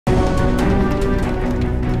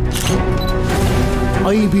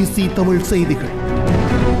IBC Tamil செய்திகள்.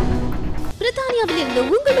 பிரித்தானியாவிலிருந்து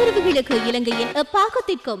உங்கள் உறவுகளுக்கு இலங்கையின்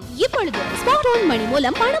பாகத்திற்கும் இப்பொழுது ஸ்மார்ட் போன் மணி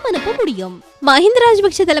மூலம் பணம் அனுப்ப முடியும். மஹிந்த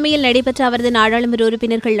ராஜபக்ஷ தலைமையில் நடைபெற்ற அவரது நாடாளுமன்ற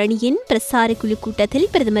உறுப்பினர்கள் அணியின் பிரசார குழு கூட்டத்தில்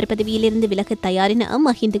பிரதமர் பதவியிலிருந்து விலக தயார் என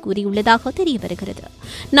மஹிந்த கூறியுள்ளதாக தெரிய வருகிறது.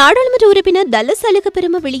 நாடாளுமன்ற உறுப்பினர் தலஸ்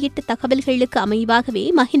அலுகபெரும வெளியிட்ட தகவல்களுக்கு அமைவாகவே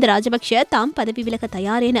மஹிந்த ராஜபக்ஷ தாம் பதவி விலக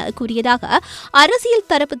தயார் என கூறியதாக அரசியல்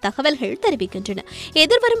தரப்பு தகவல்கள் தெரிவிக்கின்றன.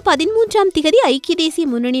 எதிர்வரும் 13ஆம் திகதி ஐக்கிய தேசிய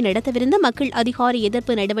முன்னணி நடத்தவிருந்த மக்கள் அதிகார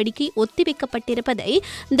எதிர்ப்பு நடவடிக்கை ஒத்திவைக்கப்பட்டிருப்பதை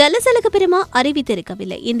தலஸ் அலுகபெரும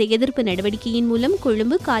அறிவித்திருக்கவில்லை. இந்த எதிர்ப்பு நடவடிக்கையின் மூலம்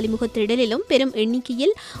கொழும்பு காலிமுக திடலிலும் பெரும்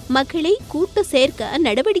எண்ணிக்கையில் மக்களை கூட்டு சேர்க்க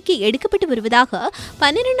நடவடிக்கை எடுக்கப்பட்டு வருவதாக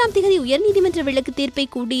 12ஆம் தேதி உயர்நீதிமன்ற விலக்கு தீர்ப்பை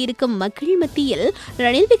கூடியிருக்கும் மக்கள் மத்தியில்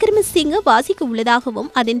ரணில் விக்ரமசிங்க வாசிக்க உள்ளதாகவும்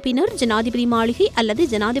அதன் பின்னர் ஜனாதிபதி மாளிகை அல்லது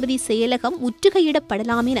ஜனாதிபதி செயலகம்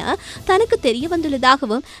முற்றுகையிடப்படலாம் என தனக்கு தெரிய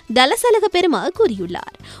வந்துள்ளதாகவும் தலஸ் அலுகபெரும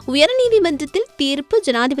கூறியுள்ளார். உயர்நீதிமன்றத்தில் தீர்ப்பு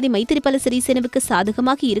ஜனாதிபதி மைத்திரிபால சிறிசேனவுக்கு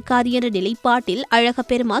சாதகமாக இருக்காது என்ற நிலைப்பாட்டில்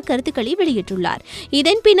அழகப்பெருமா கருத்துக்களை வெளியிட்டுள்ளார்.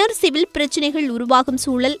 இதன் பின்னர் சிவில் பிரச்சினைகள் உருவாகும்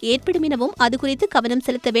சூழல் ஏற்படும் எனவும் அது குறித்து கவனம்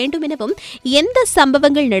செலுத்த வேண்டும் எனவும் எந்த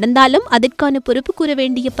சம்பவங்கள் நடந்தாலும் அதற்கான பொறுப்பு கூற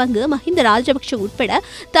வேண்டிய பங்கு மஹிந்த ராஜபக்ஷ உட்பட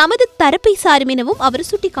தமது தரப்பை சாரும் எனவும் அவர்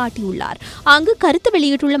சுட்டிக்காட்டியுள்ளார். அங்கு கருத்து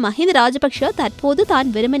வெளியிட்டுள்ள மஹிந்த ராஜபக்ஷ தற்போது தான்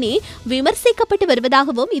வெறுமனே விமர்சிக்கப்பட்டு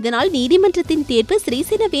வருவதாகவும் இதனால் நீதிமன்றத்தின் தீர்ப்பு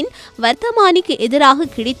சிறிசேனவின் வர்த்தமானிக்கு எதிராக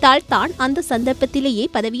கிடைத்தால் தான் அந்த சந்தர்ப்பத்திலேயே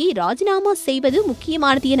பதவியை ராஜினாமா செய்வது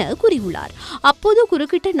முக்கியமானது என கூறியுள்ளார். அப்போது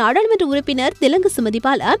குறுக்கிட்ட நாடாளுமன்ற உறுப்பினர் திலங்கு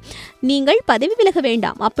சுமதிபால, நீங்கள் பதவி விலக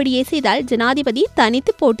வேண்டாம், அப்படியே செய்தால் ஜனாதிபதி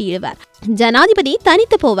தனித்து போட்டியிடுவார், ஜனாதிபதி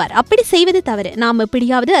தனித்து போவார், அப்படி செய்வது தவறு, நாம்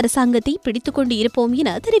எப்படியாவது அரசாங்கத்தை பிடித்துக் கொண்டு இருப்போம்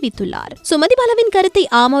என தெரிவித்துள்ளார். சுமதிபாலவின் கருத்தை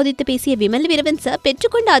ஆமோதித்து பேசிய விமல் வீரவன்ச,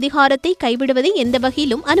 பெற்றுக்கொண்ட அதிகாரத்தை கைவிடுவதை எந்த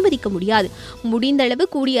வகையிலும் அனுமதிக்க முடியாது, முடிந்தளவு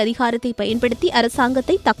கூடிய அதிகாரத்தை பயன்படுத்தி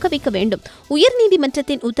அரசாங்கத்தை தக்க வைக்க வேண்டும்,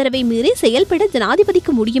 உயர்நீதிமன்றத்தின் உத்தரவை மீறி செயல்பட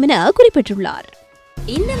ஜனாதிபதிக்கு முடியும் என குறிப்பிட்டுள்ளார்.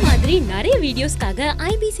 இந்த மாதிரி நிறைய வீடியோஸ்க்காக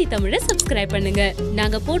ஐபிசி தமிழை சப்ஸ்கிரைப் பண்ணுங்க.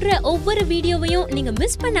 நாங்க போடுற ஒவ்வொரு வீடியோவையும் நீங்க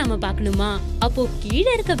மிஸ் பண்ணாம பார்க்கணுமா? அப்போ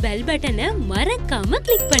கீழே இருக்க பெல் பட்டனை மறக்காம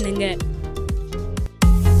கிளிக் பண்ணுங்க.